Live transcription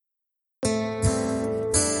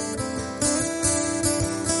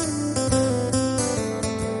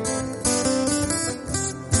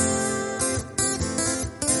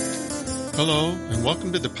Hello, and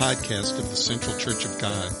welcome to the podcast of the Central Church of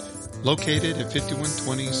God, located at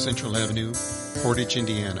 5120 Central Avenue, Portage,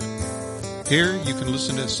 Indiana. Here, you can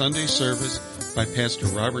listen to Sunday service by Pastor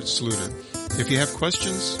Robert Sluder. If you have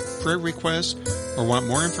questions, prayer requests, or want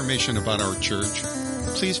more information about our church,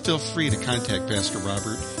 please feel free to contact Pastor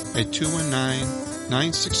Robert at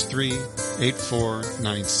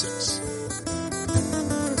 219-963-8496.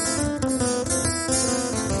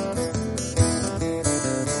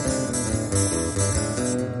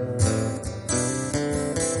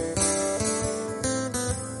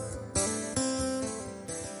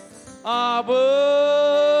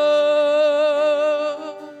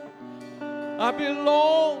 I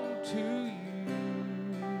belong to you.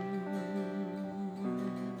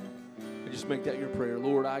 Just make that your prayer.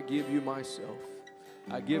 Lord, I give you myself.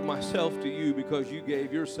 I give myself to you because you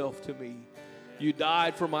gave yourself to me. You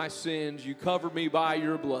died for my sins. You covered me by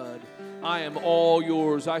your blood. I am all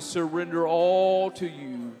yours. I surrender all to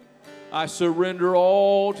you. I surrender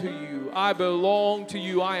all to you. I belong to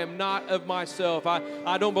you. I am not of myself.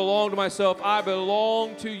 I don't belong to myself. I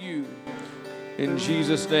belong to you. In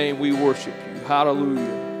Jesus' name we worship you.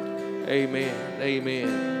 Hallelujah. Amen.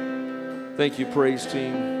 Amen. Thank you, praise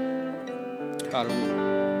team. Hallelujah.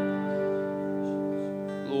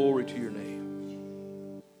 Glory to your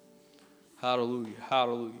name. Hallelujah.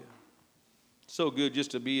 Hallelujah. So good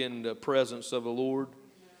just to be in the presence of the Lord.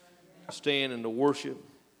 Stand and to worship.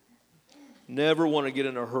 Never want to get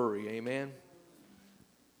in a hurry. Amen.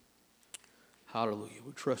 Hallelujah.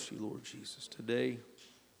 We trust you, Lord Jesus, today.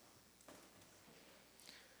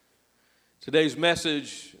 Today's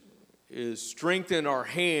message is strengthen our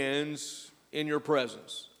hands in your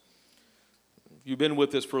presence. If you've been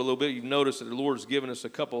with us for a little bit, you've noticed that the Lord has given us a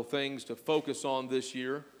couple of things to focus on this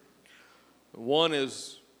year. One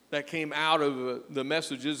is that came out of the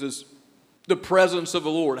messages is the presence of the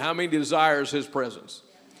Lord. How many desires His presence?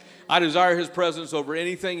 I desire His presence over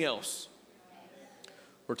anything else.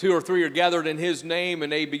 Where two or three are gathered in His name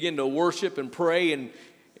and they begin to worship and pray and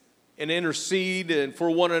intercede and for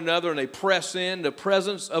one another, and they press in the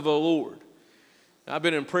presence of the Lord. I've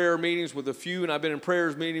been in prayer meetings with a few, and I've been in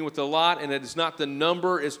prayers meeting with a lot, and it's not the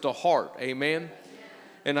number, it's the heart. Amen.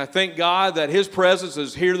 And I thank God that His presence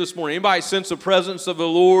is here this morning. Anybody sense the presence of the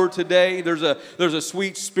Lord today? There's a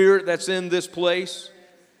sweet spirit that's in this place.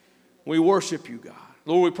 We worship you, God.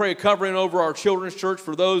 Lord, we pray a covering over our children's church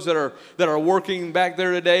for those that are working back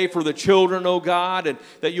there today, for the children, oh God, and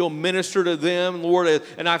that you'll minister to them, Lord.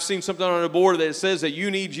 And I've seen something on the board that says that you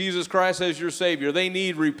need Jesus Christ as your Savior. They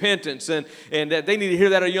need repentance, and that they need to hear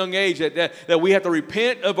that at a young age, that we have to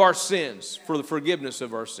repent of our sins for the forgiveness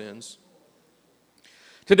of our sins.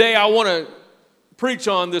 Today, I want to preach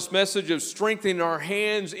on this message of strengthening our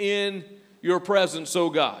hands in your presence, oh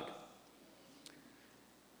God.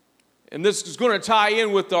 And this is going to tie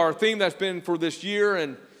in with our theme that's been for this year.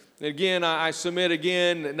 And again, I submit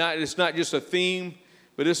again, it's not just a theme,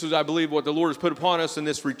 but this is, I believe, what the Lord has put upon us in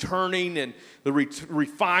this returning and the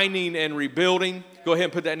refining and rebuilding. Go ahead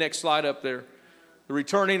and put that next slide up there. The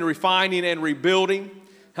returning, refining, and rebuilding.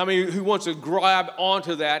 How many who wants to grab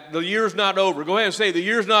onto that? The year's not over. Go ahead and say, the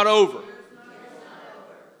year's not over.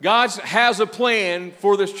 God has a plan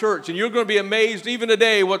for this church, and you're going to be amazed even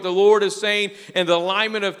today what the Lord is saying and the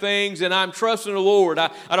alignment of things, and I'm trusting the Lord. I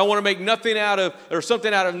don't want to make nothing out of, or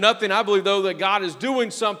something out of nothing. I believe, though, that God is doing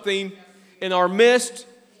something in our midst,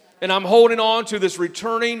 and I'm holding on to this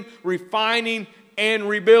returning, refining, and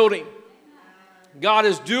rebuilding. God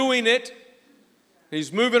is doing it.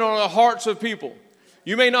 He's moving on the hearts of people.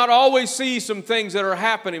 You may not always see some things that are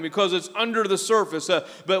happening because it's under the surface.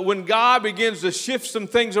 But when God begins to shift some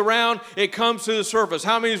things around, it comes to the surface.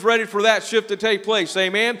 How many is ready for that shift to take place?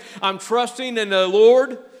 Amen. I'm trusting in the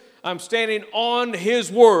Lord. I'm standing on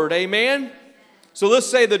His word. Amen. So let's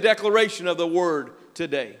say the declaration of the word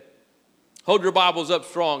today. Hold your Bibles up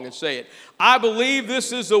strong and say it. I believe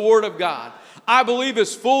this is the word of God. I believe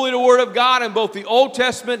it's fully the word of God in both the Old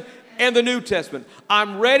Testament and the New Testament.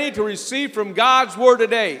 I'm ready to receive from God's word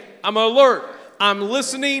today. I'm alert. I'm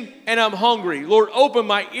listening and I'm hungry. Lord, open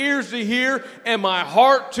my ears to hear and my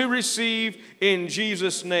heart to receive in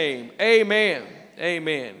Jesus' name. Amen.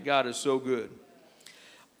 Amen. God is so good.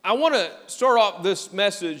 I want to start off this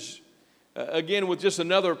message again with just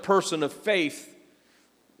another person of faith.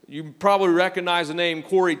 You probably recognize the name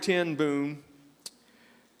Corrie ten Boom.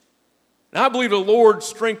 And I believe the Lord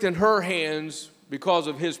strengthened her hands because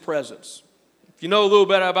of His presence. If you know a little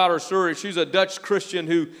bit about her story, she's a Dutch Christian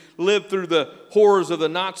who lived through the horrors of the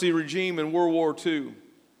Nazi regime in World War II.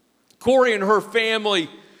 Corrie and her family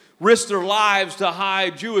risked their lives to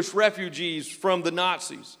hide Jewish refugees from the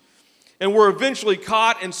Nazis. and were eventually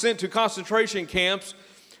caught and sent to concentration camps.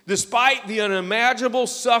 Despite the unimaginable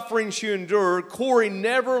suffering she endured, Corrie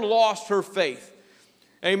never lost her faith.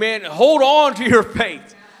 Amen. Hold on to your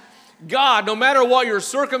faith. God, no matter what your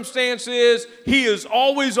circumstance is, He is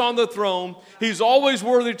always on the throne. He's always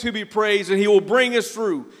worthy to be praised, and He will bring us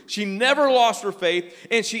through. She never lost her faith,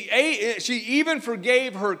 and she even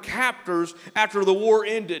forgave her captors after the war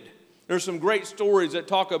ended. There's some great stories that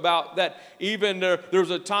talk about that. Even there was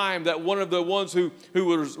a time that one of the ones who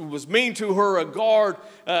was mean to her, a guard,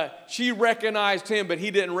 she recognized him, but he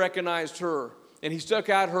didn't recognize her. And he stuck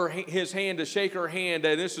out his hand to shake her hand,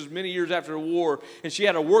 and this was many years after the war, and she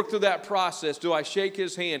had to work through that process. Do I shake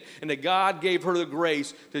his hand? And that God gave her the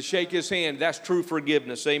grace to shake his hand. That's true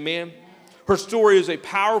forgiveness. Amen? Her story is a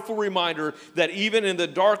powerful reminder that even in the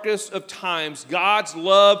darkest of times, God's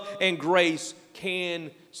love and grace can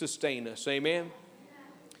sustain us. Amen?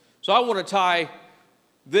 So I want to tie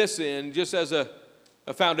this in just as a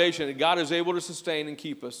foundation that God is able to sustain and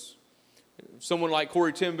keep us. Someone like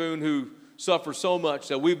Corrie ten Boom, who suffer so much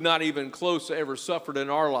that we've not even close to ever suffered in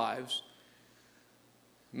our lives.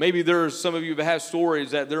 Maybe there's some of you that have stories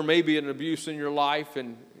that there may be an abuse in your life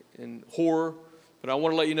and horror, but I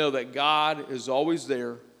want to let you know that God is always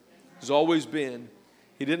there, has always been.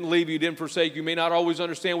 He didn't leave you, didn't forsake you. You may not always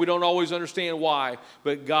understand. We don't always understand why,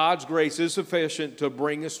 but God's grace is sufficient to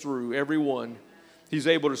bring us through, everyone. He's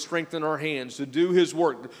able to strengthen our hands to do His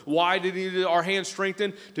work. Why did He need our hands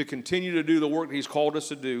strengthened? To continue to do the work He's called us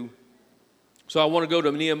to do. So I want to go to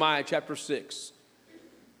Nehemiah chapter 6.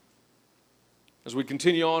 As we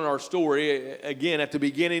continue on our story, again, at the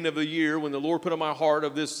beginning of the year, when the Lord put on my heart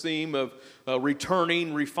of this theme of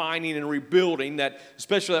returning, refining, and rebuilding, that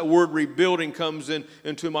especially that word rebuilding comes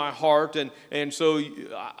into my heart. And so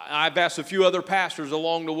I've asked a few other pastors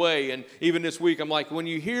along the way, and even this week, I'm like, when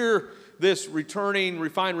you hear this returning,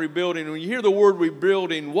 refine, rebuilding, when you hear the word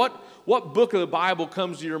rebuilding, what book of the Bible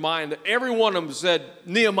comes to your mind? That every one of them said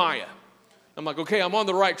Nehemiah. I'm like, okay, I'm on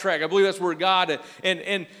the right track. I believe that's where God,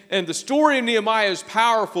 and the story of Nehemiah is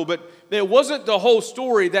powerful, but it wasn't the whole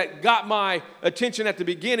story that got my attention at the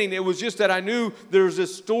beginning. It was just that I knew there's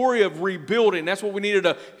this story of rebuilding. That's what we needed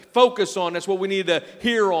to focus on. That's what we needed to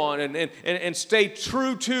hear on and stay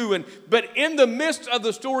true to. But in the midst of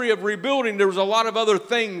the story of rebuilding, there was a lot of other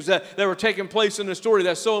things that were taking place in the story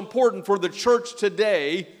that's so important for the church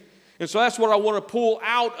today. And so that's what I want to pull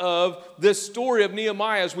out of this story of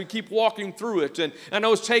Nehemiah as we keep walking through it. And I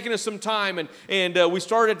know it's taken us some time, and we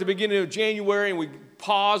started at the beginning of January, and we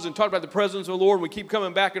paused and talked about the presence of the Lord, and we keep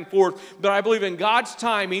coming back and forth. But I believe in God's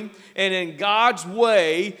timing and in God's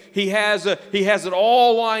way, He has it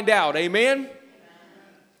all lined out. Amen?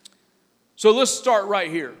 So let's start right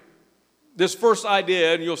here. This first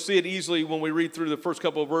idea, and you'll see it easily when we read through the first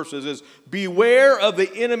couple of verses, is beware of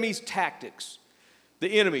the enemy's tactics.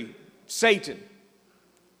 The enemy, Satan.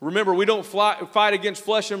 Remember, we don't fight against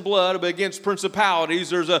flesh and blood, but against principalities.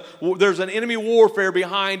 There's an enemy warfare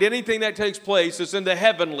behind anything that takes place. It's in the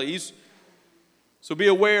heavenlies. So be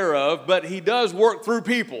aware of, but he does work through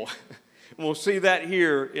people. And we'll see that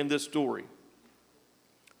here in this story.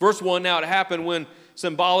 Verse 1, now it happened when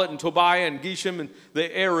Sanballat and Tobiah and Geshem and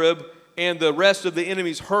the Arab and the rest of the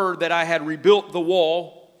enemies heard that I had rebuilt the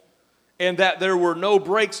wall, and that there were no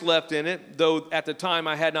breaks left in it, though at the time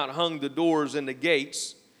I had not hung the doors and the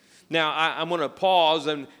gates. Now, I'm going to pause,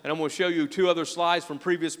 and I'm going to show you two other slides from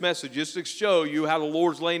previous messages to show you how the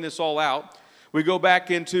Lord's laying this all out. We go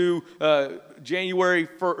back into January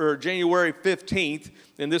 15th,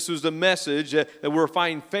 and this was the message that we're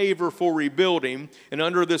finding favor for rebuilding. And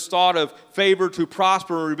under this thought of favor to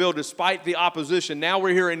prosper and rebuild despite the opposition, now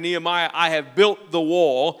we're here in Nehemiah, I have built the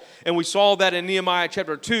wall. And we saw that in Nehemiah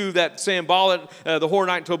chapter 2, that Sanballat, the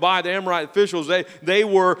Horonite, and Tobiah, the Amorite officials, they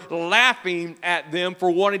were laughing at them for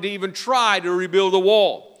wanting to even try to rebuild the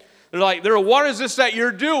wall. They're like, what is this that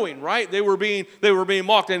you're doing, right? They were being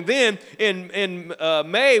mocked. And then in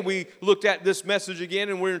May, we looked at this message again,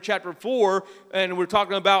 and we're in chapter 4, and we're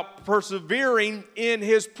talking about persevering in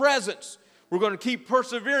His presence. We're going to keep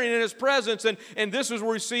persevering in His presence. And this is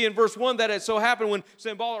where we see in verse 1 that it so happened when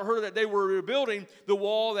Sanballat heard that they were rebuilding the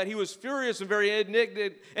wall, that he was furious and very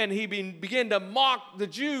indignant, and he began to mock the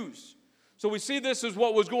Jews. So we see this is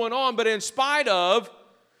what was going on, but in spite of,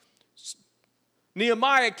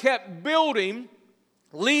 Nehemiah kept building,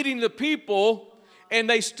 leading the people, and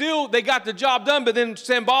they got the job done. But then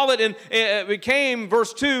Sanballat became,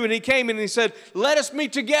 verse 2, and he came and he said, let us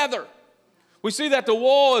meet together. We see that the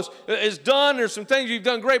wall is done. There's some things you've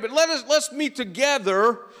done great, but let's meet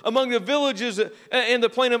together among the villages in the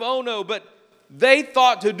plain of Ono. But they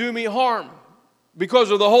thought to do me harm.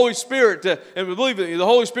 because of the Holy Spirit, and we believe the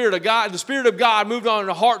Holy Spirit of God, the Spirit of God moved on in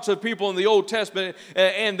the hearts of people in the Old Testament,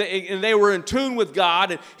 and they were in tune with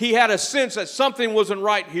God, and he had a sense that something wasn't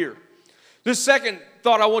right here. The second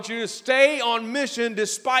thought I want you to stay on mission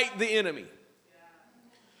despite the enemy.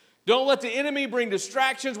 Don't let the enemy bring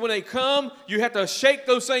distractions when they come. You have to shake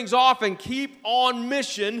those things off and keep on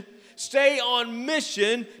mission. Stay on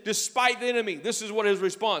mission despite the enemy. This is what his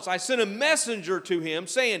response. I sent a messenger to him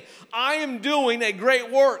saying, I am doing a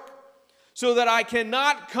great work so that I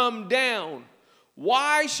cannot come down.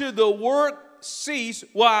 Why should the work cease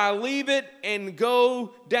while I leave it and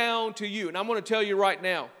go down to you? And I'm going to tell you right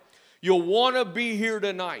now, you'll want to be here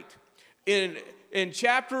tonight. In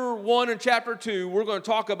chapter 1 and chapter 2, we're going to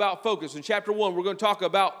talk about focus. In chapter 1, we're going to talk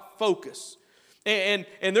about focus. And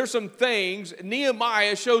there's some things.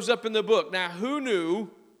 Nehemiah shows up in the book. Now, who knew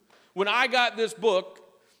when I got this book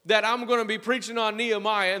that I'm going to be preaching on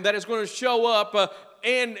Nehemiah and that it's going to show up?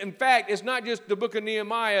 And in fact, it's not just the book of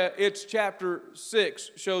Nehemiah, it's chapter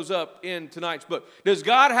 6 shows up in tonight's book. Does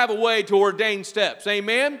God have a way to ordain steps?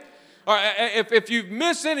 Amen? All right, if you've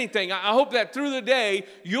missed anything, I hope that through the day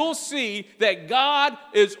you'll see that God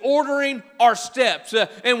is ordering our steps.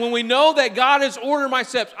 And when we know that God is ordering my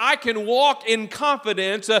steps, I can walk in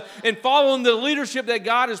confidence and following the leadership that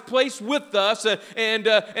God has placed with us. And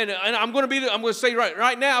I'm going to say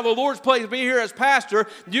right now, the Lord's placed me here as pastor.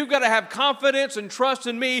 You've got to have confidence and trust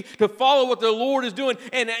in me to follow what the Lord is doing.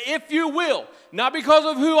 And if you will, not because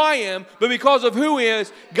of who I am, but because of who He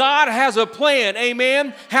is, God has a plan.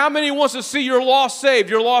 Amen? How many wants to see your lost saved,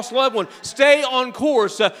 your lost loved one? Stay on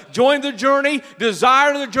course. Join the journey.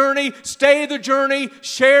 Desire the journey. Stay the journey.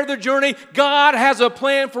 Share the journey. God has a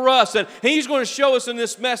plan for us. And He's going to show us in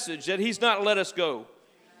this message that He's not let us go.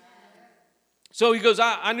 So he goes,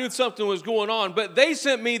 I knew something was going on, but they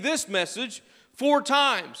sent me this message 4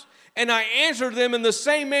 times, and I answered them in the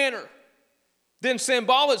same manner. Then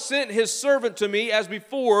Sanballat sent his servant to me as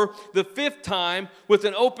before the 5th time with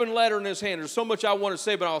an open letter in his hand. There's so much I want to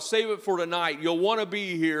say, but I'll save it for tonight. You'll want to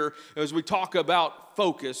be here as we talk about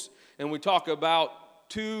focus and we talk about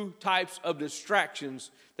 2 types of distractions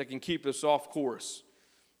that can keep us off course.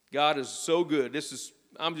 God is so good.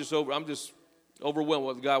 I'm just overwhelmed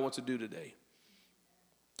with what God wants to do today.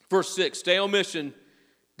 Verse 6, stay on mission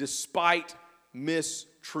despite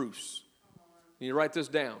mistruths. You write this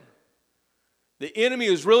down. The enemy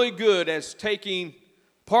is really good at taking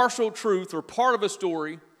partial truth or part of a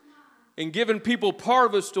story and giving people part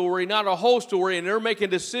of a story, not a whole story, and they're making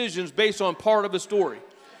decisions based on part of a story.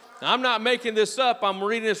 Now, I'm not making this up. I'm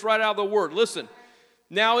reading this right out of the Word. Listen.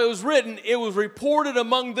 Now it was written, it was reported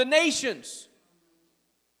among the nations.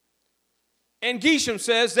 And Geshem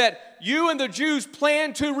says that you and the Jews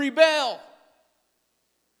plan to rebel.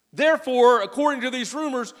 Therefore, according to these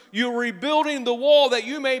rumors, you're rebuilding the wall that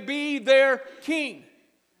you may be their king.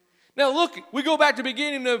 Now look, we go back to the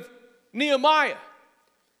beginning of Nehemiah.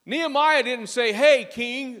 Nehemiah didn't say, hey,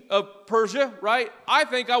 king of Persia, right? I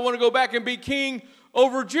think I want to go back and be king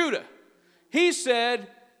over Judah. He said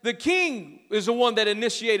the king is the one that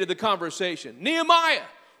initiated the conversation. Nehemiah,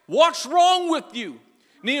 what's wrong with you?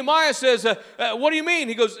 Nehemiah says, what do you mean?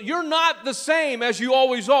 He goes, you're not the same as you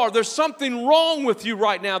always are. There's something wrong with you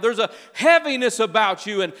right now. There's a heaviness about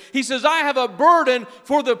you. And he says, I have a burden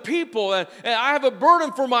for the people. And I have a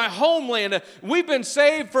burden for my homeland. We've been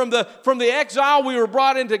saved from the exile. We were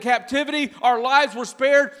brought into captivity. Our lives were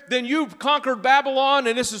spared. Then you conquered Babylon,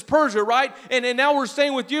 and this is Persia, right? And now we're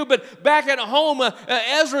staying with you. But back at home,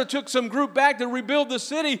 Ezra took some group back to rebuild the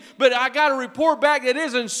city. But I got a report back that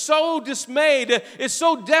isn't so dismayed. It's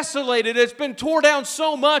so desolated. It's been torn down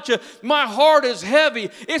so much. My heart is heavy.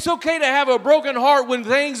 It's okay to have a broken heart when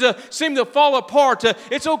things seem to fall apart.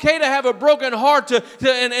 It's okay to have a broken heart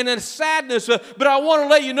and a sadness. But I want to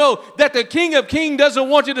let you know that the King of Kings doesn't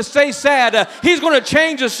want you to stay sad. He's going to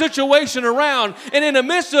change the situation around. And in the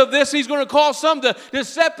midst of this, He's going to call some to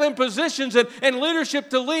step in positions and leadership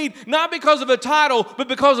to lead, not because of a title, but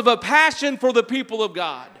because of a passion for the people of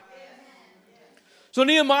God. So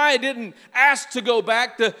Nehemiah didn't ask to go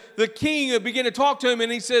back. The king began to talk to him, and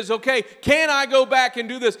he says, okay, can I go back and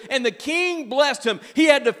do this? And the king blessed him. He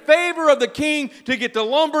had the favor of the king to get the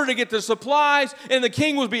lumber, to get the supplies, and the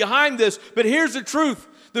king was behind this. But here's the truth.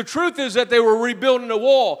 The truth is that they were rebuilding the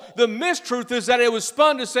wall. The mistruth is that it was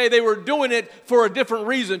spun to say they were doing it for a different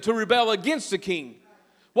reason, to rebel against the king.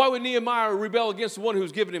 Why would Nehemiah rebel against the one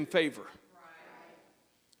who's given him favor?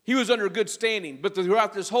 He was under good standing. But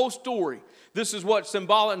throughout this whole story, this is what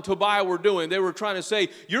Sanballat and Tobiah were doing. They were trying to say,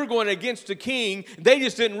 you're going against the king. They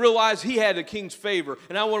just didn't realize he had the king's favor.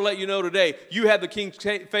 And I want to let you know today, you have the king's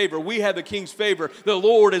favor. We have the king's favor. The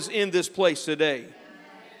Lord is in this place today.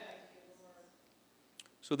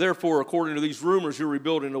 So therefore, according to these rumors, you're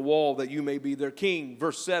rebuilding a wall that you may be their king.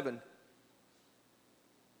 Verse 7. And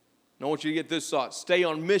I want you to get this thought. Stay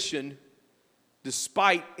on mission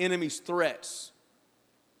despite enemies' threats.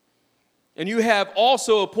 And you have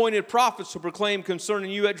also appointed prophets to proclaim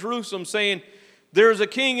concerning you at Jerusalem, saying, there is a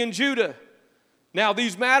king in Judah. Now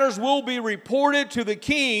these matters will be reported to the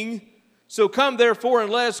king, so come therefore and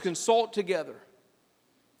let us consult together.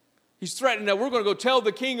 He's threatening that we're going to go tell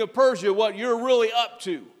the king of Persia what you're really up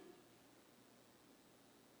to.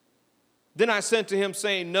 Then I sent to him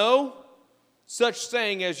saying, no, such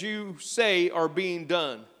saying as you say are being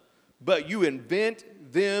done, but you invent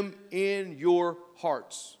them in your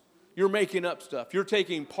hearts. You're making up stuff. You're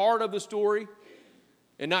taking part of the story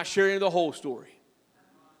and not sharing the whole story.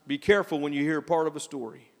 Be careful when you hear part of a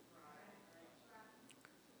story.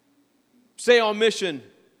 Stay on mission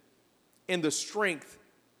in the strength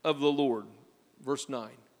of the Lord. Verse 9.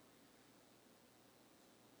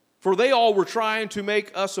 For they all were trying to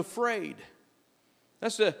make us afraid.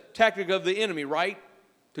 That's the tactic of the enemy, right?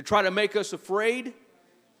 To try to make us afraid.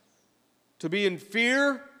 To be in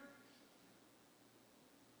fear.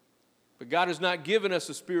 But God has not given us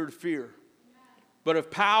a spirit of fear, but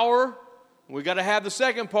of power. We got to have the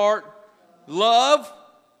second part, love.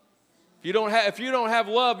 If you don't have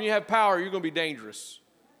love and you have power, you're going to be dangerous.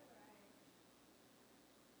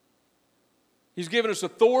 He's given us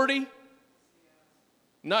authority,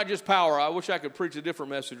 not just power. I wish I could preach a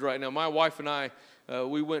different message right now. My wife and I,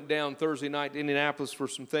 we went down Thursday night to Indianapolis for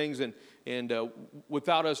some things, and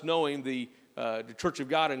without us knowing, the Church of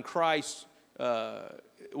God in Christ,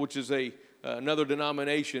 which is another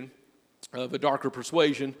denomination of a darker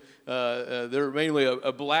persuasion. They're mainly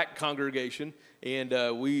a black congregation,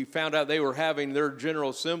 and we found out they were having their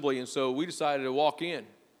general assembly, and so we decided to walk in.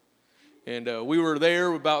 And we were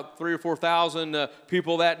there, about 3,000 or 4,000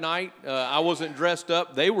 people that night. I wasn't dressed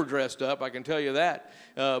up. They were dressed up, I can tell you that.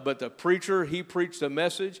 But the preacher, he preached a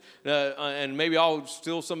message. And maybe I'll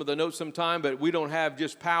steal some of the notes sometime, but we don't have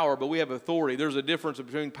just power, but we have authority. There's a difference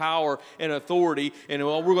between power and authority. And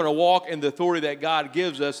we're going to walk in the authority that God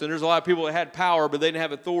gives us. And there's a lot of people that had power, but they didn't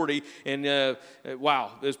have authority. And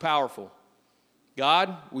wow, it's powerful.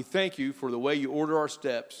 God, we thank you for the way you order our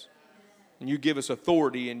steps. And you give us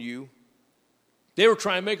authority in you. They were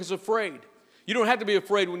trying to make us afraid. You don't have to be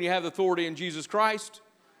afraid when you have authority in Jesus Christ.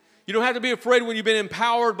 You don't have to be afraid when you've been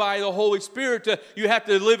empowered by the Holy Spirit. You have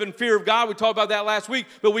to live in fear of God. We talked about that last week.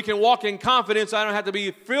 But we can walk in confidence. I don't have to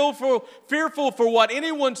be fearful for what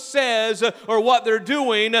anyone says or what they're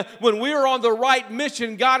doing. When we are on the right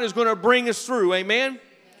mission, God is going to bring us through. Amen?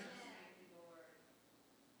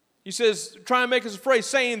 He says, trying to make us afraid,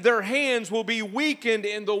 saying their hands will be weakened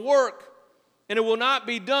in the work, and it will not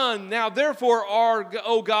be done. Now, therefore,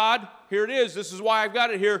 O God, here it is. This is why I've got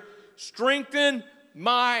it here. Strengthen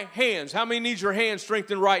my hands. How many need your hands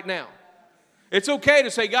strengthened right now? It's okay to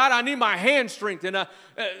say, God, I need my hands strengthened.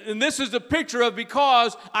 And this is the picture of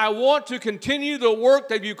because I want to continue the work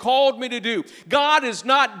that you called me to do. God is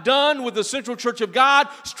not done with the Central Church of God.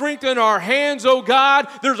 Strengthen our hands, oh God.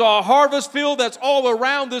 There's a harvest field that's all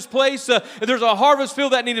around this place. There's a harvest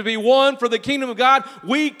field that needs to be won for the kingdom of God.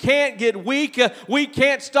 We can't get weak. We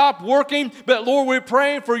can't stop working. But Lord, we're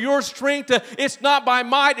praying for your strength. It's not by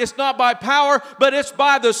might. It's not by power. But it's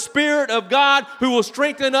by the Spirit of God who will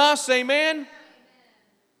strengthen us. Amen.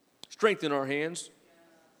 Strengthen our hands.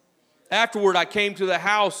 Afterward, I came to the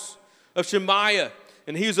house of Shemaiah,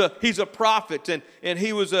 and he's a prophet, and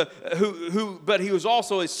he was but he was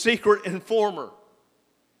also a secret informer. And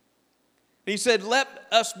he said, "Let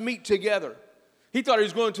us meet together." He thought he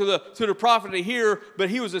was going to the prophet to hear, but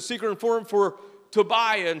he was a secret informer for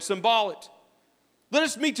Tobiah and Sanballat. Let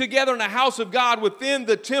us meet together in the house of God within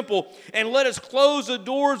the temple, and let us close the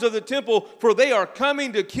doors of the temple, for they are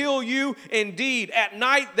coming to kill you. Indeed, at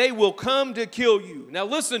night they will come to kill you. Now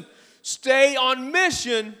listen, stay on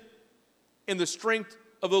mission in the strength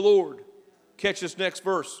of the Lord. Catch this next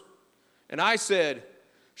verse. And I said,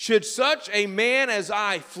 should such a man as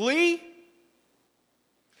I flee?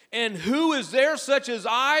 And who is there such as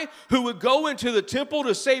I who would go into the temple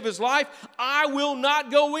to save his life? I will not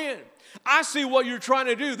go in. I see what you're trying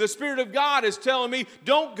to do. The Spirit of God is telling me,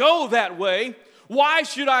 don't go that way. Why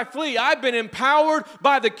should I flee? I've been empowered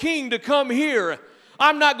by the King to come here.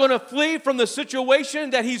 I'm not going to flee from the situation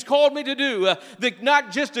that he's called me to do.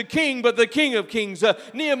 Not just a king, but the King of Kings.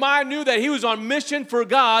 Nehemiah knew that he was on mission for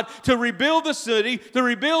God to rebuild the city, to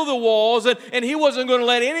rebuild the walls, and he wasn't going to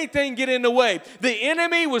let anything get in the way. The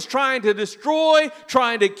enemy was trying to destroy,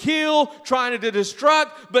 trying to kill, trying to destruct,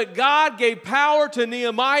 but God gave power to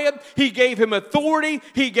Nehemiah. He gave him authority.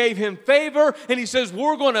 He gave him favor, and he says,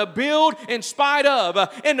 we're going to build in spite of.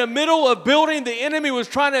 In the middle of building, the enemy was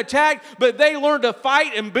trying to attack, but they learned to fight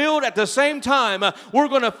and build at the same time. We're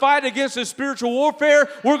going to fight against the spiritual warfare.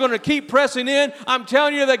 We're going to keep pressing in. I'm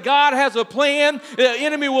telling you that God has a plan. The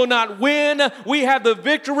enemy will not win. We have the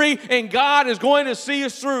victory, and God is going to see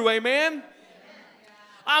us through. Amen?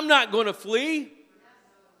 I'm not going to flee.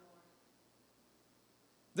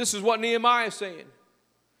 This is what Nehemiah is saying.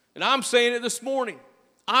 And I'm saying it this morning.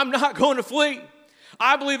 I'm not going to flee.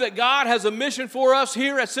 I believe that God has a mission for us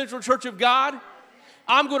here at Central Church of God.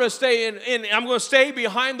 I'm going to stay I'm going to stay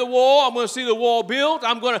behind the wall. I'm going to see the wall built.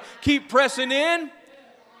 I'm going to keep pressing in.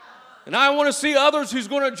 And I want to see others who's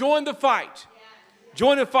going to join the fight.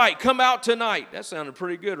 Join the fight. Come out tonight. That sounded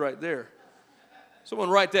pretty good right there. Someone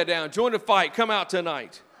write that down. Join the fight. Come out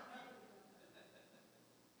tonight.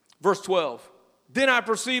 Verse 12. Then I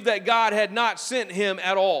perceived that God had not sent him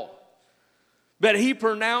at all, but he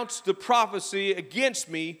pronounced the prophecy against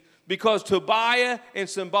me because Tobiah and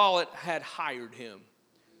Sanballat had hired him.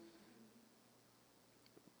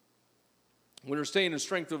 When you're staying in the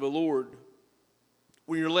strength of the Lord,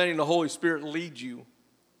 when you're letting the Holy Spirit lead you,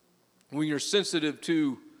 when you're sensitive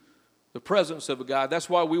to the presence of a God, that's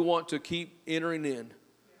why we want to keep entering in. And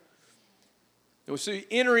we see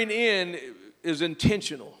entering in is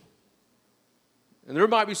intentional. And there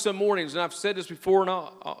might be some mornings, and I've said this before, and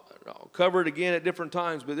I'll cover it again at different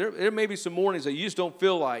times, but there may be some mornings that you just don't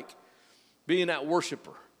feel like being that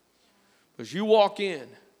worshiper. Because you walk in,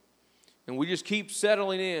 and we just keep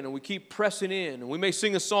settling in, and we keep pressing in, and we may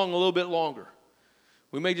sing a song a little bit longer.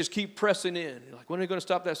 We may just keep pressing in. You're like, when are they going to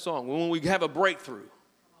stop that song? When we have a breakthrough.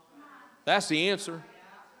 That's the answer.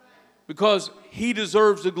 Because he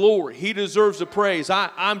deserves the glory. He deserves the praise.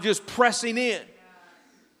 I'm just pressing in.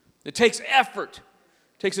 It takes effort.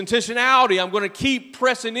 It takes intentionality. I'm going to keep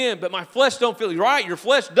pressing in, but my flesh don't feel it. Right, your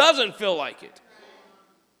flesh doesn't feel like it.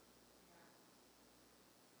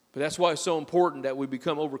 But that's why it's so important that we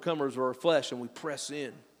become overcomers of our flesh and we press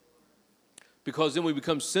in. Because then we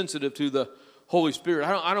become sensitive to the Holy Spirit.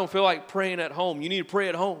 I don't feel like praying at home. You need to pray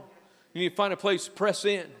at home. You need to find a place to press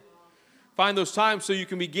in. Find those times so you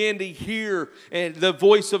can begin to hear the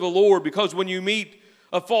voice of the Lord. Because when you meet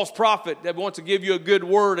a false prophet that wants to give you a good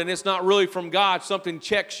word and it's not really from God, something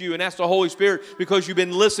checks you, and that's the Holy Spirit, because you've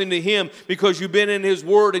been listening to him, because you've been in his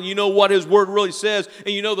word and you know what his word really says, and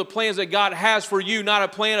you know the plans that God has for you, not a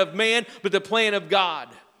plan of man, but the plan of God.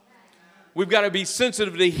 We've got to be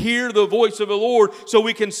sensitive to hear the voice of the Lord so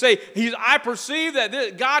we can say, I perceive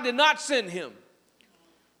that God did not send him.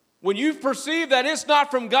 When you perceive that it's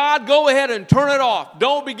not from God, go ahead and turn it off.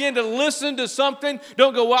 Don't begin to listen to something.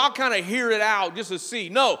 Don't go, well, I'll kind of hear it out just to see.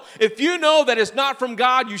 No, if you know that it's not from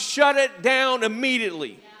God, you shut it down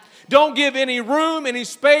immediately. Don't give any room, any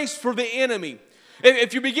space for the enemy.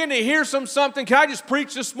 If you begin to hear something, can I just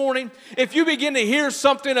preach this morning? If you begin to hear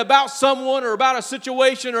something about someone or about a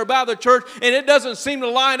situation or about the church and it doesn't seem to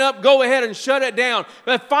line up, go ahead and shut it down.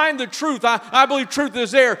 But find the truth. I believe truth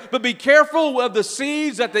is there. But be careful of the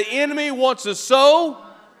seeds that the enemy wants to sow.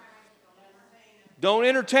 Don't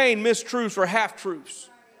entertain mistruths or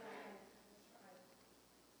half-truths.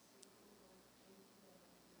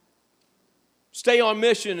 Stay on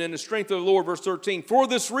mission in the strength of the Lord. Verse 13. For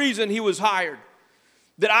this reason he was hired,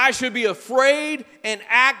 that I should be afraid and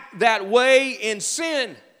act that way in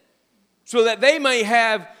sin, so that they might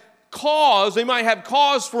have cause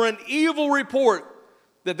for an evil report,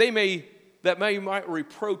 that might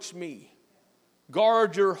reproach me.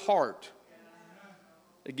 Guard your heart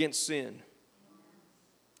against sin.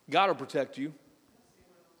 God will protect you.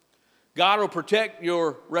 God will protect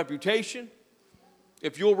your reputation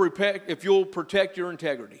if you'll protect your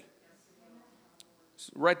integrity.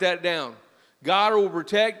 Write that down. God will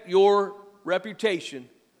protect your reputation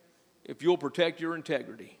if you'll protect your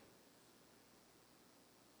integrity.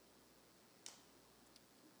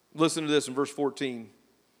 Listen to this in verse 14.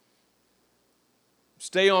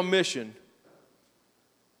 Stay on mission.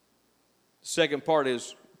 The second part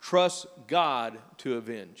is trust God to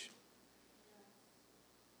avenge.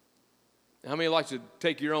 How many like to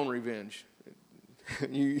take your own revenge?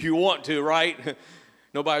 You want to, right?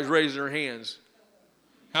 Nobody's raising their hands.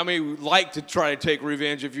 How many like to try to take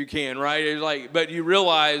revenge if you can, right? It's like, but you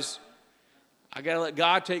realize, I got to let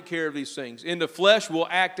God take care of these things. In the flesh, we'll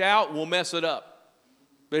act out, we'll mess it up.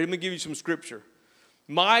 But let me give you some scripture.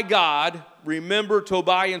 My God, remember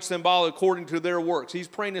Tobiah and Sanballat according to their works. He's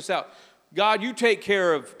praying this out. God, you take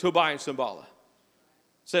care of Tobiah and Sanballat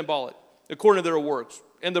according to their works.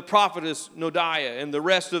 And the prophetess Noadiah and the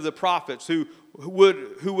rest of the prophets who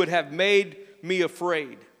would have made me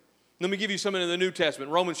afraid. Let me give you something in the New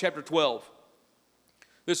Testament, Romans chapter 12.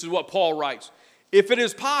 This is what Paul writes. If it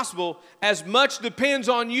is possible, as much depends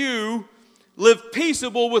on you, live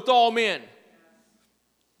peaceable with all men.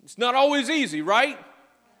 It's not always easy, right?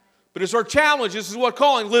 But it's our challenge. This is what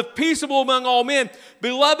calling. Live peaceable among all men.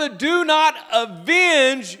 Beloved, do not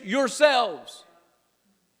avenge yourselves.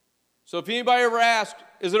 So if anybody ever asked,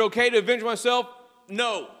 is it okay to avenge myself?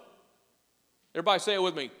 No. Everybody say it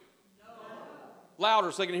with me. No.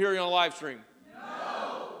 Louder so they can hear you on the live stream.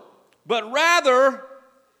 No. But rather,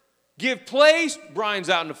 give place. Brian's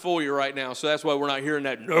out in the foyer right now, so that's why we're not hearing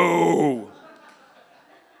that. No.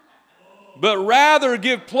 But rather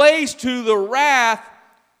give place to the wrath.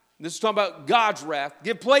 This is talking about God's wrath.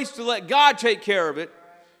 Give place to let God take care of it.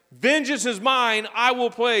 Vengeance is mine. I will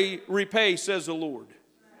repay, says the Lord.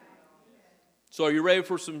 So are you ready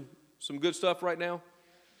for some good stuff right now?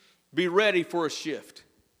 Be ready for a shift.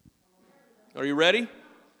 Are you ready?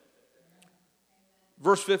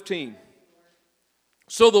 Verse 15.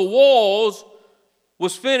 So the walls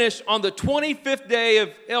was finished on the 25th day of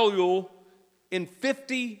Elul in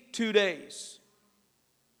 52 days.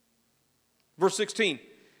 Verse 16.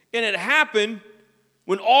 And it happened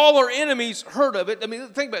when all our enemies heard of it. I mean,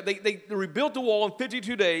 think about it. They rebuilt the wall in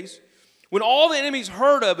 52 days. When all the enemies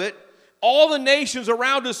heard of it, all the nations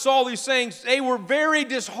around us saw these things. They were very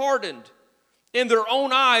disheartened in their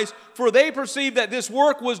own eyes, for they perceived that this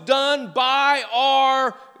work was done by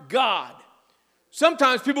our God.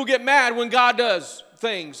 Sometimes people get mad when God does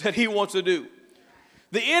things that he wants to do.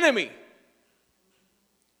 The enemy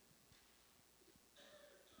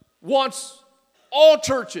wants all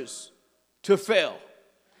churches to fail.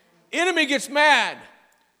 Enemy gets mad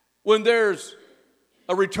when there's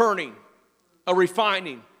a returning, a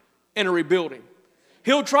refining, and a rebuilding.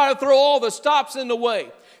 He'll try to throw all the stops in the way.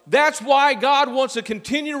 That's why God wants to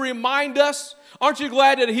continue to remind us. Aren't you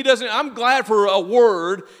glad that he doesn't? I'm glad for a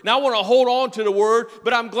word, and I want to hold on to the word,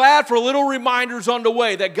 but I'm glad for little reminders on the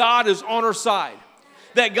way that God is on our side,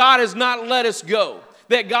 that God has not let us go,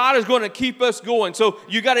 that God is going to keep us going. So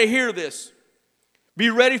you got to hear this. Be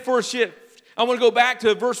ready for a shift. I want to go back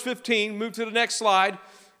to verse 15, move to the next slide.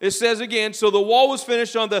 It says again, so the wall was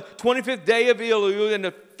finished on the 25th day of Elul in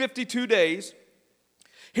the 52 days.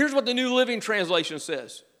 Here's what the New Living Translation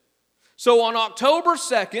says. So on October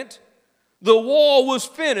 2nd, the wall was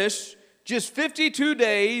finished just 52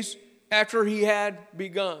 days after he had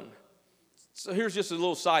begun. So here's just a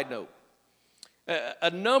little side note. A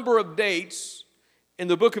number of dates in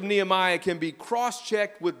the book of Nehemiah can be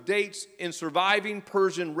cross-checked with dates in surviving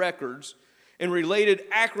Persian records and related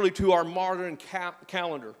accurately to our modern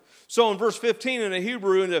calendar. So in verse 15 in the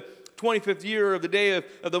Hebrew, in the 25th year of the day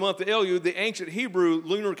of the month of Elul, the ancient Hebrew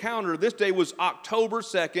lunar calendar, this day was October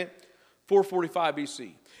 2nd, 445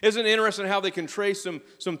 BC. Isn't it interesting how they can trace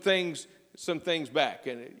some things back?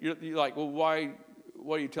 And you're like, well, why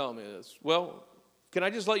are you telling me this? Well, can I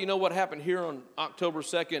just let you know what happened here on October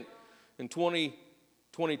 2nd in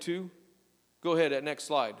 2022? Go ahead, that next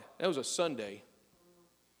slide. That was a Sunday.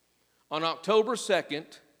 On October 2nd,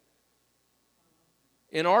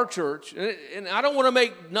 in our church, and I don't want to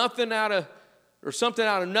make nothing out of, or something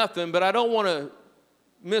out of nothing, but I don't want to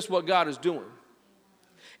miss what God is doing.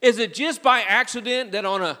 Is it just by accident that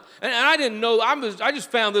and I didn't know, I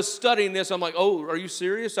just found this, studying this, I'm like, oh, are you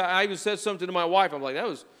serious? I even said something to my wife, I'm like, that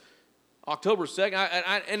was October 2nd,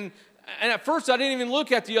 and at first I didn't even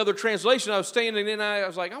look at the other translation, I was staying, and then I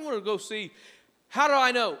was like, I want to go see. How do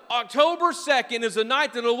I know? October 2nd is the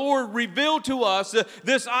night that the Lord revealed to us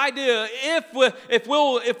this idea. If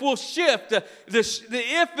we'll shift, the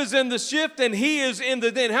if is in the shift and he is in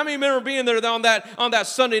the then. How many remember being there on that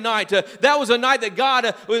Sunday night? That was a night that God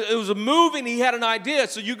it was moving. He had an idea.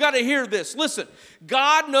 So you got to hear this. Listen,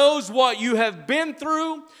 God knows what you have been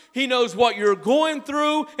through. He knows what you're going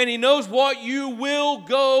through, and He knows what you will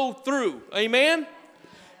go through. Amen.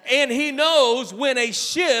 And He knows when a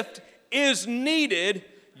shift is needed,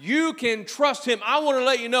 you can trust Him. I want to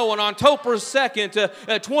let you know on October 2nd,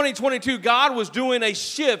 2022, God was doing a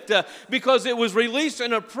shift because it was released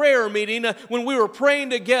in a prayer meeting when we were praying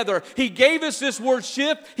together. He gave us this word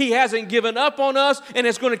shift. He hasn't given up on us, and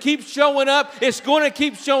it's going to keep showing up. It's going to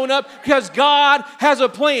keep showing up because God has a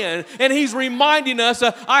plan, and He's reminding us,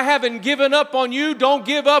 I haven't given up on you. Don't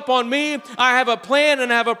give up on me. I have a plan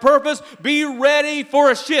and I have a purpose. Be ready for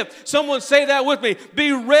a shift. Someone say that with me.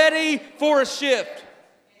 Be ready for a shift.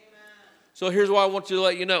 So here's what I want you to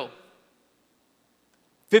let you know.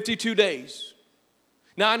 52 days.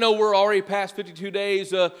 Now I know we're already past 52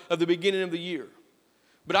 days of the beginning of the year.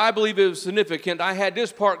 But I believe it was significant. I had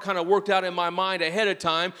this part kind of worked out in my mind ahead of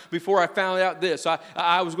time before I found out this.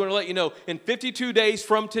 I was going to let you know, in 52 days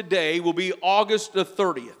from today will be August the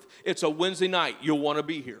 30th. It's a Wednesday night. You'll want to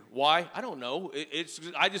be here. Why? I don't know.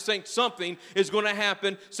 I just think something is going to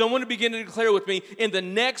happen. Someone to begin to declare with me in the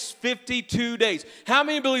next 52 days. How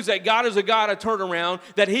many believes that God is a God of turnaround,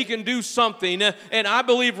 that He can do something? And I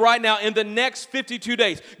believe right now in the next 52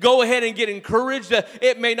 days, go ahead and get encouraged.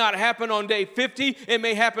 It may not happen on day 50. It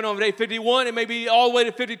may happen on day 51. It may be all the way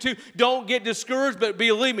to 52. Don't get discouraged, but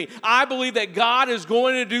believe me, I believe that God is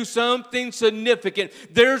going to do something significant.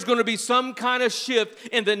 There's going to be some kind of shift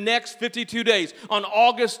in the next 52 days. On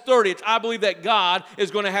August 30th, I believe that God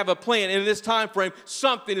is going to have a plan. And in this time frame,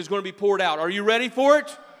 something is going to be poured out. Are you ready for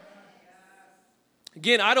it?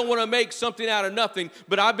 Again, I don't want to make something out of nothing,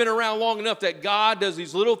 but I've been around long enough that God does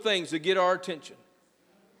these little things to get our attention.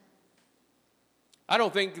 I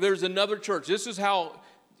don't think there's another church. This is how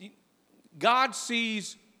God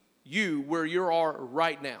sees you where you are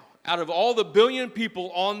right now. Out of all the billion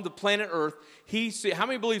people on the planet Earth, how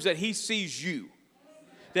many believes that He sees you?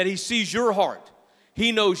 That He sees your heart.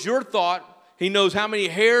 He knows your thought. He knows how many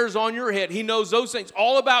hairs on your head. He knows those things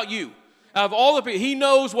all about you. Out of all the people, He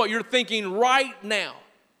knows what you're thinking right now.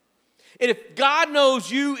 And if God knows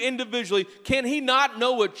you individually, can He not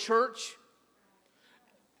know a church?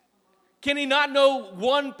 Can He not know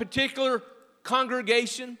one particular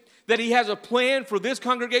congregation? That He has a plan for this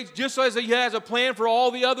congregation, just as He has a plan for all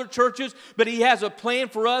the other churches, but He has a plan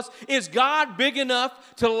for us. Is God big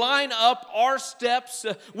enough to line up our steps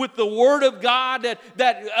with the Word of God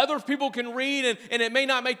that other people can read, and it may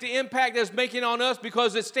not make the impact that it's making on us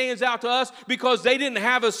because it stands out to us because they didn't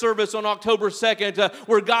have a service on October 2nd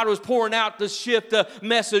where God was pouring out the shift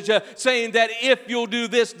message saying that if you'll do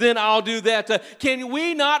this, then I'll do that. Can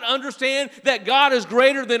we not understand that God is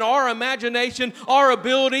greater than our imagination, our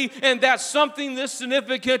ability, and that something this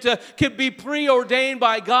significant could be preordained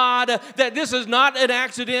by God, that this is not an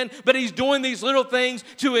accident, but He's doing these little things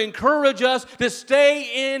to encourage us to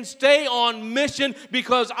stay on mission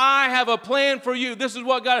because I have a plan for you. This is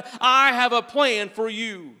what God, I have a plan for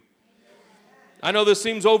you. I know this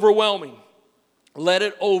seems overwhelming. Let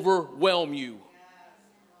it overwhelm you.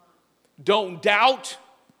 Don't doubt,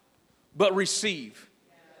 but receive.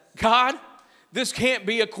 God, this can't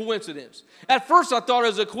be a coincidence. At first I thought it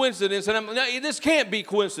was a coincidence, and this can't be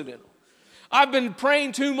coincidental. I've been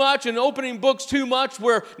praying too much and opening books too much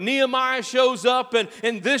where Nehemiah shows up and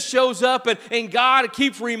this shows up, and God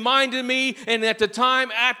keeps reminding me, and at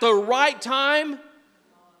the right time,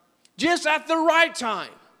 just at the right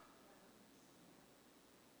time.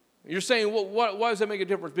 You're saying, well, why does that make a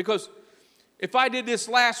difference? Because if I did this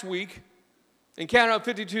last week and counted out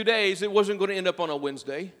 52 days, it wasn't going to end up on a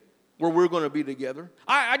Wednesday where we're going to be together.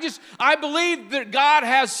 I believe that God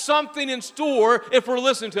has something in store if we're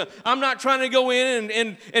listening to Him. I'm not trying to go in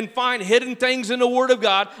and find hidden things in the Word of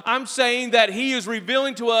God. I'm saying that He is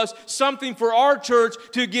revealing to us something for our church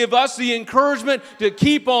to give us the encouragement to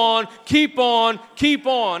keep on, keep on, keep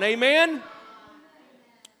on. Amen?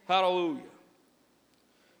 Hallelujah.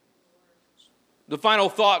 The final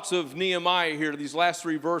thoughts of Nehemiah here, these last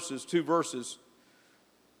two verses.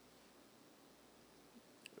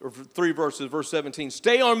 Or 3 verses, verse 17.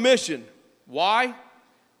 Stay on mission. Why?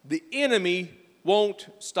 The enemy won't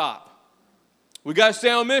stop. We got to stay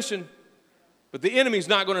on mission, but the enemy's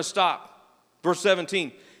not going to stop. Verse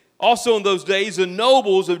 17. Also in those days, the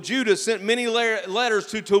nobles of Judah sent many letters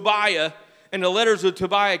to Tobiah, and the letters of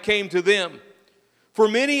Tobiah came to them. For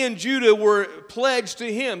many in Judah were pledged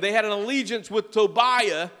to him. They had an allegiance with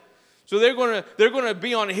Tobiah, so they're going to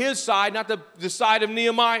be on his side, not the side of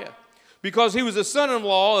Nehemiah. Because he was the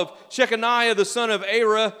son-in-law of Shechaniah, the son of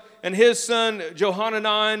Arah, and his son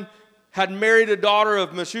Johanan had married a daughter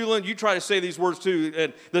of Meshullam. You try to say these words too.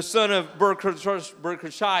 And the son of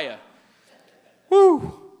Berkashiah.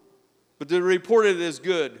 Woo! But they reported it as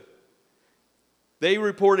good. They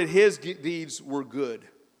reported his deeds were good.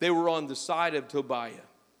 They were on the side of Tobiah.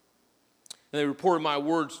 And they reported my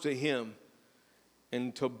words to him.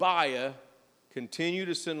 And Tobiah continued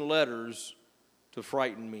to send letters to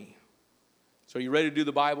frighten me. So are you ready to do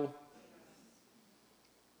the Bible?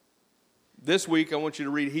 This week I want you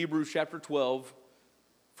to read Hebrews chapter 12,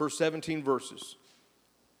 first 17 verses.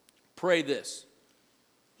 Pray this.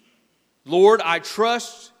 Lord, I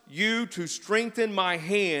trust you to strengthen my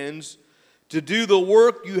hands to do the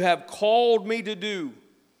work you have called me to do.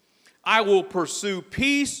 I will pursue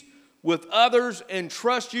peace with others and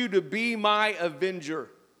trust you to be my avenger.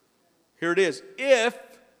 Here it is. If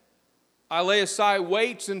I lay aside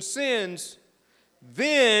weights and sins,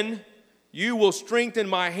 then you will strengthen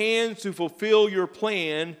my hands to fulfill your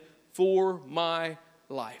plan for my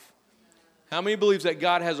life. How many believes that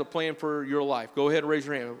God has a plan for your life? Go ahead and raise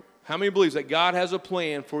your hand. How many believes that God has a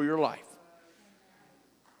plan for your life?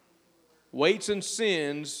 Weights and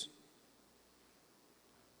sins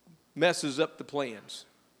messes up the plans.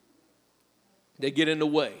 They get in the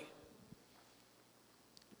way.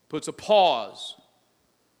 Puts a pause.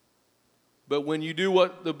 But when you do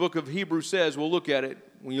what the book of Hebrews says, we'll look at it.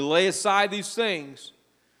 When you lay aside these things,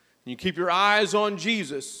 and you keep your eyes on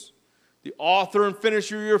Jesus, the author and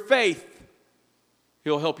finisher of your faith,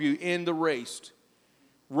 He'll help you end the race,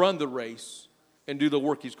 run the race, and do the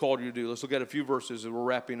work He's called you to do. Let's look at a few verses and we're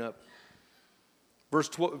wrapping up. Verse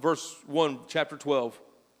 1, chapter 12.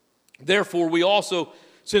 Therefore, we also,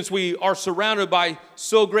 since we are surrounded by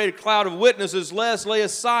so great a cloud of witnesses, let us lay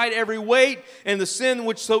aside every weight and the sin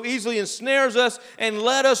which so easily ensnares us, and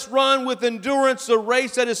let us run with endurance the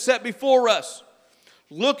race that is set before us.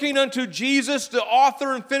 Looking unto Jesus, the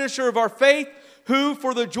author and finisher of our faith, who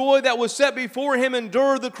for the joy that was set before Him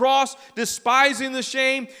endured the cross, despising the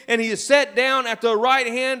shame, and He is set down at the right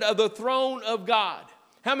hand of the throne of God.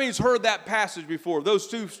 How many has heard that passage before? Those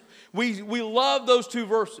two, we love those two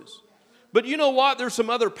verses. But you know what? There's some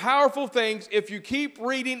other powerful things. If you keep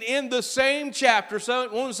reading in the same chapter, so I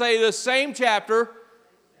want to say the same chapter,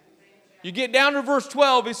 you get down to verse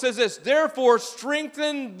 12, it says this, therefore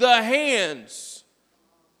strengthen the hands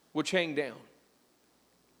which hang down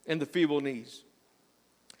and the feeble knees.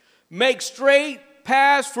 Make straight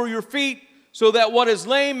paths for your feet, so that what is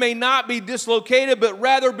lame may not be dislocated, but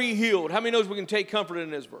rather be healed. How many knows we can take comfort in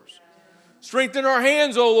this verse? Strengthen our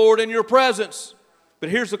hands, O Lord, in your presence. But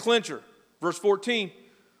here's the clincher. Verse 14.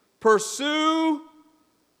 Pursue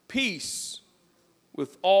peace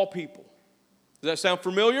with all people. Does that sound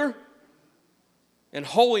familiar? And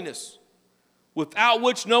holiness, without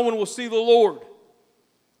which no one will see the Lord.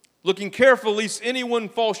 Looking carefully, lest anyone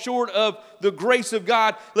fall short of the grace of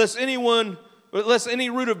God, lest any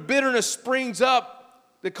root of bitterness springs up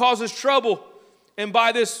that causes trouble, and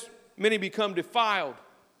by this many become defiled.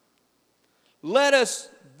 Let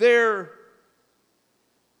there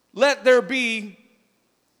be,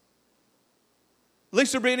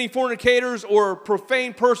 lest there be any fornicators or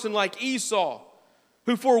profane person like Esau,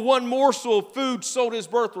 who for one morsel of food sold his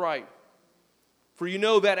birthright. For you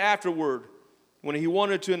know that afterward, when he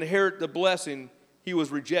wanted to inherit the blessing, he was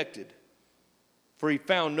rejected. For he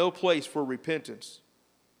found no place for repentance,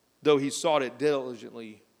 though he sought it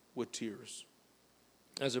diligently with tears.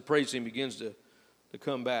 As the praise team begins to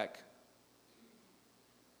come back,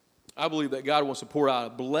 I believe that God wants to pour out a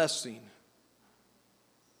blessing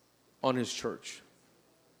on His church.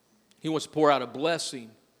 He wants to pour out a blessing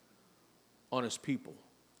on His people.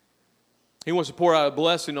 He wants to pour out a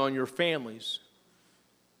blessing on your families.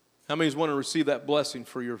 How many want to receive that blessing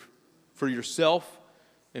for yourself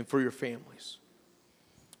and for your families?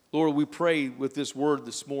 Lord, we pray with this word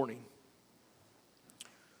this morning.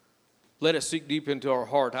 Let it sink deep into our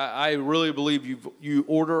heart. I really believe you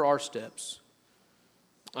order our steps.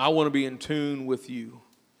 I want to be in tune with you.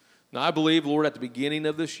 Now, I believe, Lord, at the beginning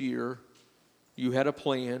of this year, you had a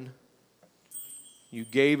plan. You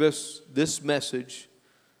gave us this message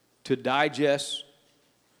to digest,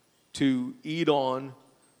 to eat on,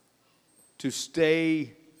 to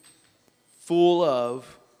stay full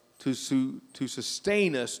of, to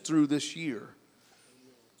sustain us through this year.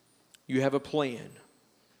 You have a plan.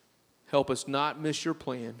 Help us not miss your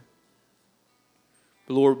plan.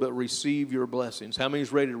 Lord, but receive your blessings. How many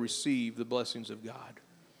is ready to receive the blessings of God?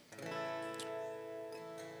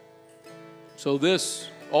 So this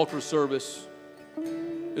altar service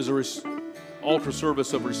is an altar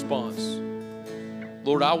service of response.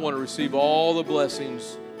 Lord, I want to receive all the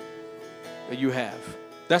blessings that you have.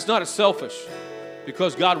 That's not selfish,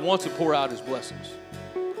 because God wants to pour out His blessings.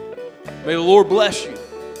 May the Lord bless you.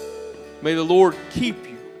 May the Lord keep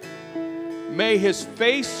you. May His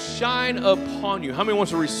face shine upon you. How many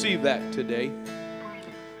wants to receive that today?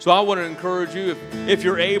 So I want to encourage you, if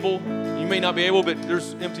you're able, you may not be able, but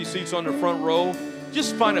there's empty seats on the front row.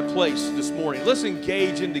 Just find a place this morning. Let's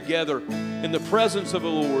engage in together in the presence of the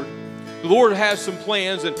Lord. The Lord has some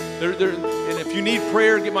plans, and if you need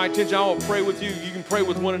prayer, get my attention. I will pray with you. You can pray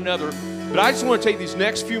with one another. But I just want to take these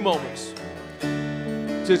next few moments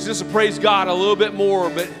to just praise God a little bit more.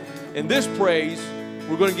 But in this praise,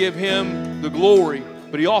 we're going to give Him the glory,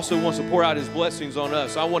 but He also wants to pour out His blessings on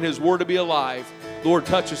us. I want His word to be alive. Lord,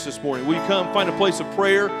 touch us this morning. Will you come find a place of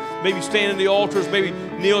prayer? Maybe stand in the altars, maybe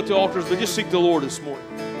kneel at the altars, but just seek the Lord this morning.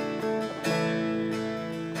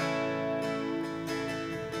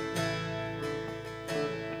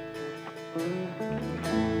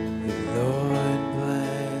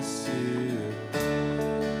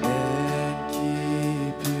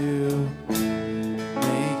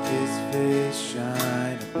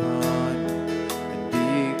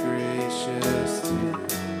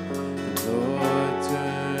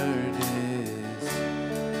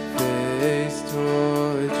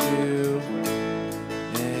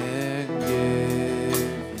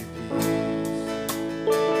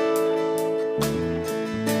 Amen.